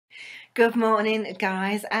Good morning,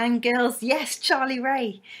 guys and girls. Yes, Charlie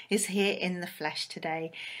Ray is here in the flesh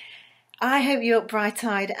today. I hope you're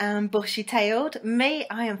bright-eyed and bushy-tailed. Me,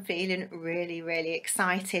 I am feeling really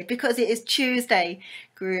excited because it is Tuesday,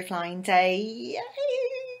 Grooveline Day. Yay!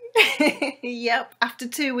 Yep, after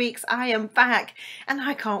 2 weeks I am back and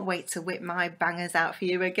I can't wait to whip my bangers out for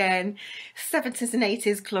you again. 70s and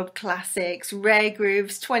 80s club classics, rare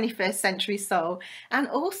grooves, 21st century soul, and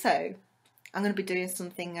also I'm going to be doing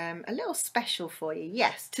something a little special for you.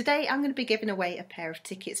 Yes, today I'm going to be giving away a pair of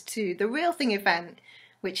tickets to the Real Thing event,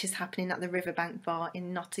 which is happening at the Riverbank Bar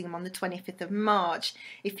in Nottingham on the 25th of March.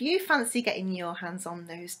 If you fancy getting your hands on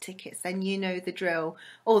those tickets, then you know the drill.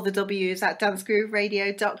 All the W's at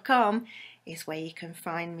dancegrooveradio.com is where you can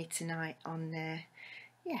find me tonight on the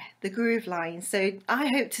Grooveline. So I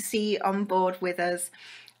hope to see you on board with us,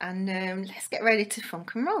 and let's get ready to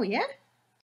funk and roll, yeah?